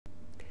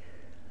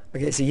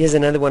Okay, so here's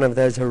another one of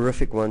those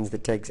horrific ones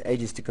that takes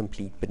ages to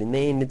complete, but in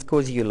the end it's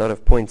causing you a lot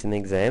of points in the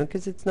exam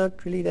because it's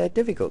not really that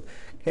difficult.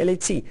 Okay,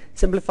 let's see.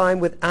 Simplifying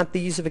without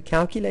the use of a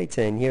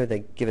calculator, and here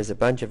they give us a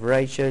bunch of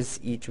ratios,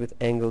 each with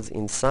angles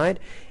inside,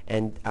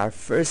 and our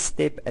first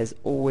step, as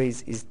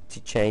always, is to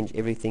change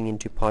everything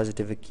into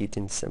positive, acute,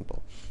 and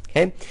simple.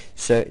 Okay,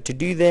 so to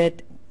do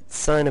that,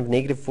 sine of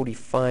negative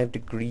 45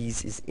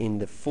 degrees is in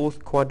the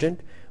fourth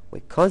quadrant,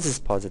 where cos is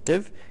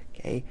positive,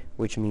 okay,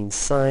 which means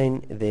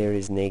sine there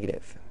is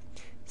negative.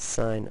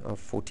 Sine of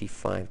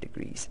 45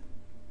 degrees.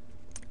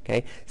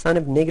 Okay, sine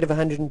of negative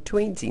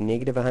 120,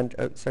 negative 100,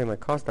 oh sorry, my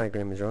cast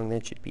diagram is wrong,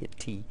 that should be a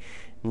T.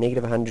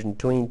 Negative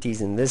 120 is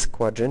in this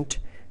quadrant.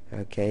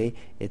 Okay,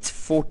 it's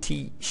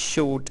 40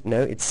 short,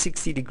 no, it's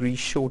 60 degrees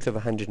short of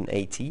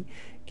 180.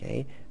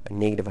 Okay, a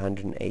negative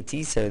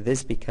 180, so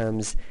this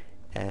becomes,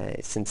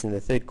 since in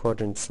the third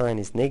quadrant sine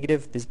is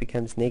negative, this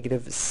becomes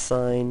negative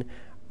sine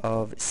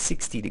of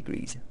 60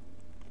 degrees.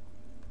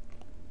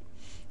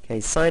 Okay,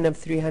 sine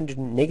of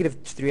negative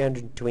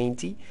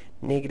 320,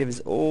 negative is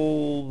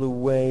all the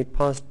way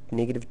past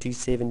negative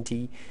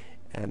 270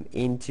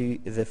 into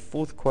the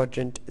fourth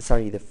quadrant,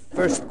 sorry, the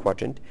first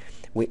quadrant,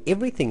 where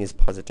everything is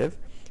positive.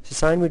 So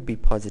sine would be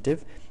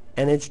positive,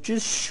 and it's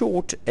just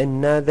short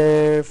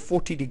another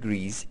 40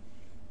 degrees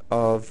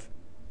of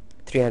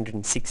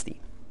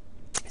 360.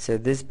 So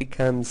this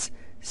becomes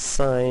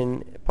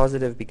sine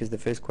positive, because the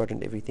first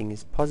quadrant everything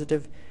is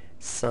positive,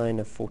 sine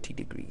of 40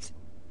 degrees.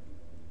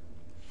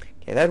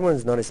 Okay, that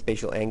one's not a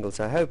special angle,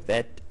 so I hope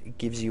that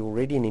gives you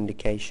already an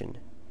indication,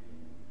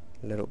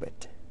 a little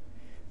bit,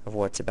 of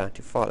what's about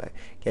to follow.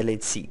 Okay,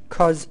 let's see.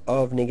 Cos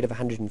of negative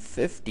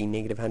 150,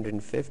 negative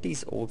 150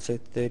 is also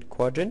third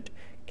quadrant.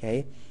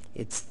 Okay,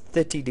 it's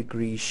 30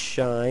 degrees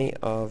shy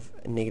of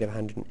negative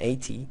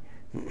 180.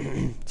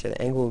 So the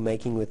angle we're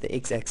making with the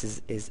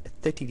x-axis is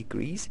 30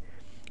 degrees.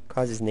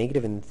 Cos is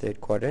negative in the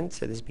third quadrant,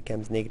 so this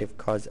becomes negative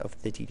cos of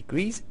 30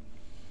 degrees.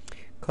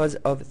 Cos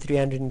of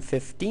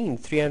 315.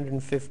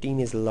 315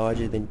 is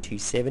larger than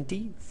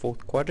 270,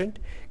 fourth quadrant.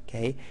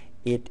 Okay,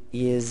 it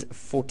is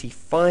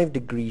 45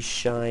 degrees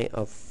shy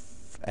of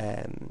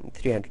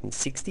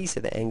 360, so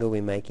the angle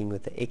we're making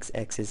with the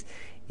x-axis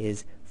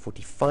is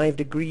 45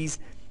 degrees.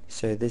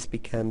 So this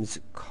becomes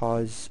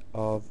cos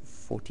of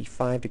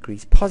 45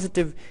 degrees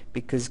positive,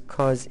 because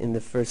cos in the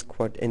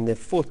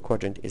fourth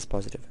quadrant is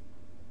positive.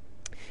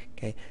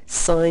 Okay,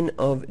 sine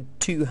of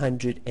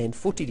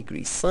 240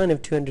 degrees. Sine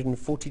of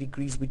 240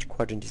 degrees, which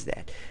quadrant is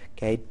that?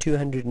 Okay,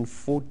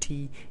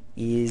 240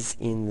 is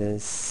in the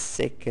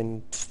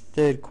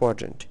third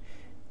quadrant.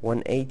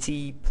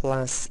 180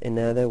 plus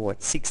another,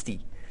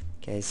 60?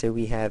 Okay, so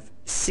we have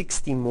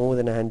 60 more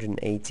than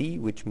 180,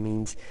 which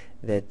means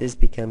that this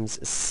becomes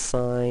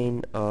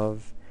sine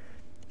of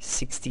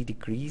 60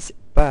 degrees,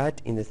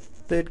 but in the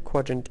third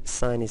quadrant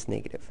sine is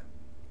negative.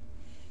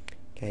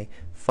 Okay,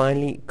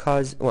 finally,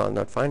 cos, well,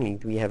 not finally,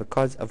 we have a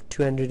cos of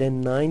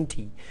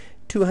 290.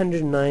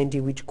 290,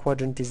 which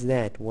quadrant is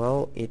that?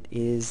 Well, it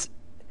is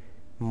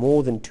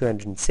more than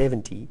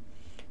 270,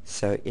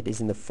 so it is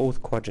in the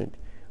fourth quadrant,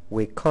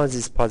 where cos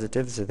is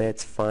positive, so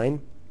that's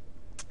fine,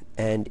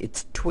 and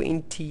it's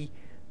 20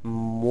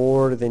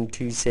 more than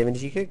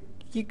 270.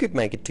 You could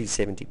make it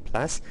 270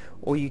 plus,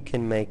 or you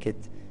can make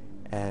it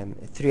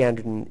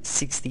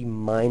 360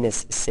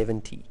 minus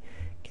 70.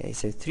 Okay,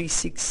 so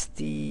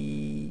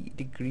 360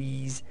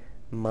 degrees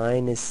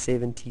minus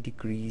 70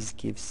 degrees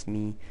gives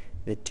me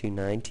the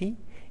 290,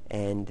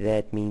 and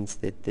that means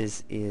that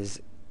this is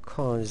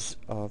cos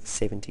of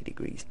 70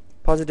 degrees.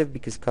 Positive,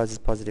 because cos is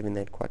positive in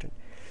that quadrant.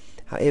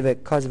 However,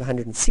 cos of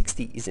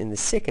 160 is in the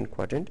second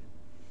quadrant.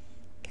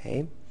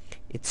 Okay,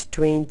 it's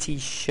 20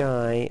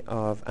 shy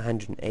of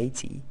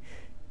 180,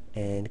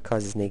 and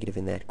cos is negative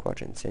in that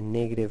quadrant, so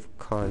negative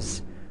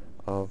cos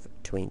of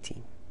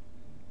 20.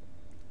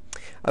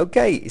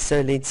 Okay,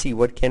 so let's see,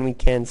 what can we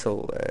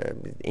cancel?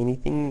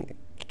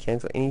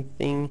 Cancel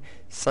anything.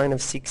 Sine of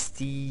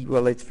 60,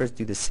 well, let's first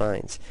do the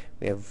signs.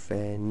 We have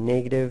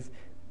negative,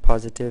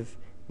 positive,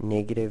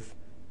 negative,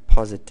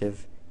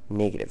 positive,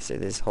 negative. So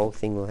this whole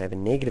thing will have a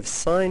negative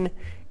sign.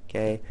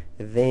 Okay,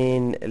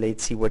 then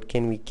let's see, what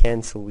can we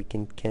cancel? We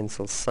can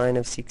cancel sine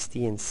of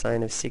 60 and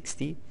sine of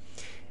 60.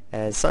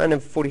 Sine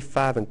of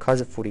 45 and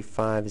cos of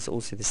 45 is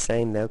also the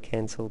same, they'll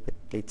cancel, but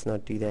let's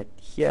not do that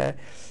here.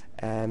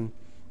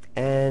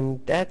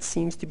 And that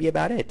seems to be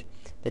about it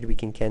that we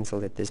can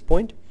cancel at this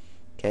point.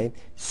 Okay,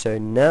 so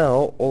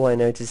now all I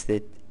notice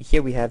that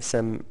here we have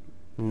some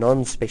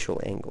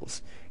non-special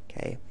angles.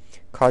 Okay,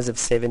 cos of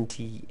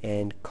 70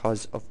 and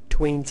cos of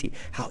 20.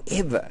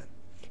 However,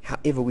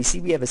 we see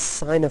we have a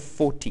sine of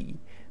 40,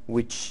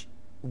 which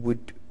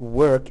would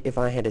work if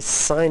I had a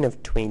sine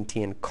of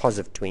 20 and cos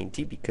of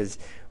 20, because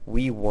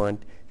we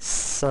want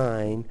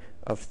sine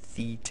of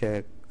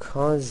theta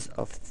cos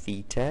of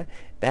theta.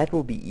 That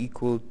will be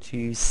equal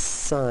to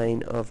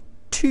sine of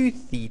 2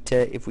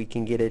 theta if we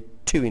can get a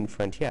 2 in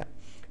front here.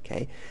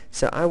 Okay,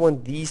 so I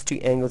want these two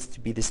angles to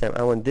be the same.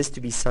 I want this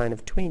to be sine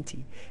of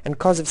 20, and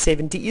cos of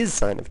 70 is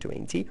sine of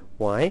 20.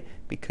 Why?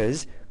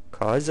 Because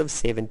cos of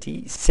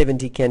 70.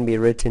 70 can be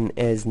written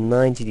as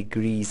 90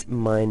 degrees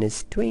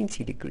minus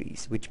 20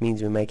 degrees, which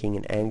means we're making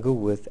an angle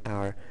with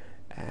our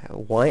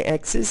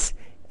y-axis,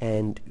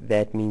 and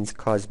that means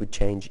cos would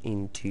change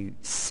into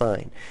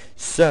sine.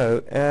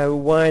 So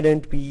why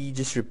don't we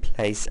just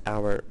replace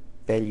our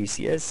values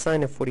here?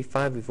 Sine of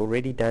 45, we've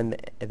already done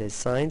the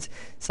sines.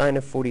 Sine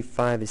of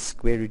 45 is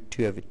square root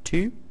 2 over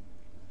 2.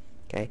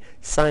 Okay,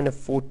 sine of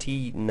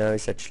 40, no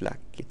such luck.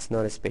 It's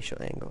not a special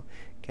angle.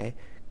 Okay,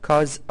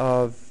 cos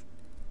of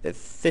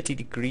 30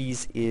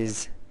 degrees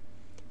is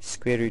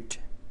square root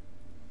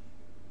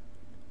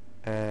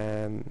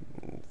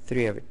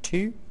 3 over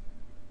 2.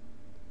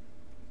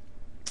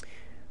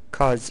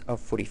 Cos of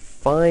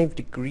 45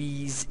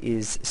 degrees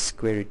is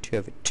square root 2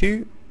 over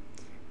 2,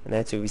 and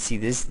that's where we see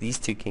these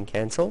two can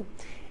cancel,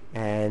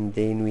 and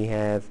then we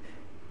have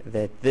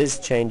that this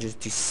changes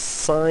to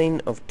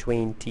sine of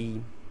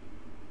 20,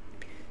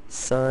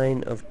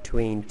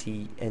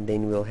 and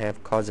then we'll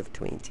have cos of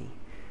 20.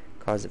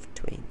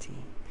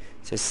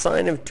 So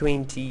sine of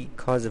 20,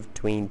 cos of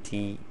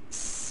 20,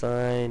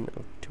 sine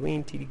of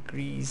 20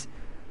 degrees,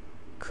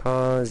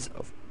 cos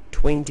of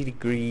 20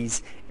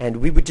 degrees, and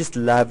we would just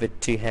love it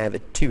to have a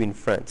 2 in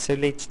front. So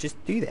let's just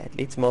do that.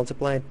 Let's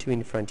multiply a 2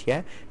 in front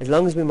here. As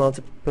long as we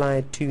multiply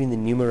a 2 in the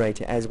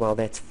numerator as well,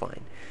 that's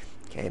fine.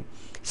 Okay,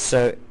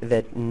 so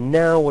that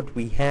now what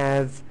we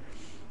have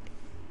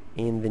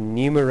in the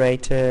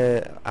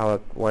numerator, our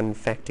one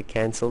factor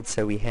cancelled,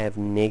 so we have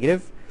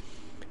negative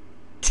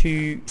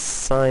 2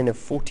 sine of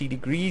 40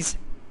 degrees.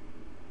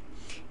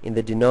 In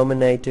the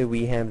denominator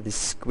we have the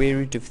square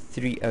root of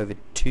 3 over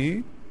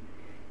 2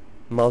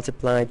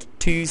 multiplied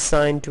 2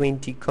 sine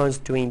 20 cos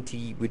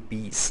 20 would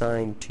be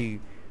sine 2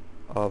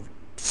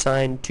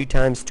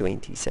 times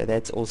 20, so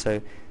that's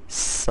also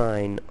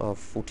sine of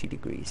 40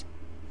 degrees,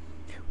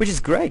 which is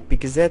great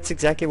because that's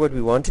exactly what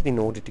we wanted in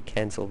order to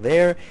cancel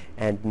there.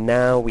 And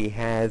now we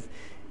have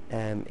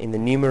in the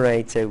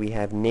numerator we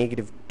have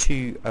negative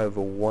 2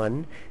 over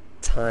 1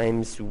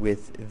 times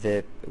with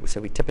the, so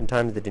we tip and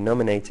times the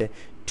denominator,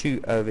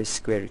 2 over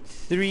square root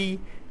 3,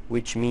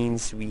 which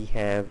means we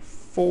have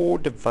 4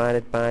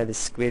 divided by the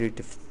square root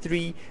of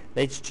 3.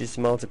 Let's just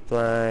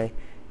multiply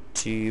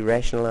to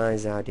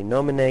rationalize our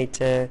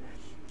denominator,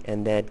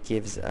 and that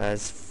gives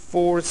us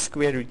 4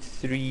 square root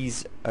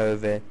 3's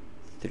over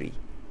 3.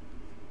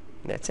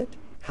 And that's it.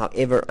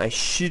 However, I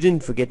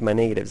shouldn't forget my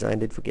negatives. I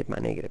did forget my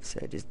negatives,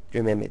 so just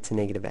remember it's a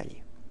negative value.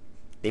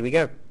 There we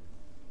go.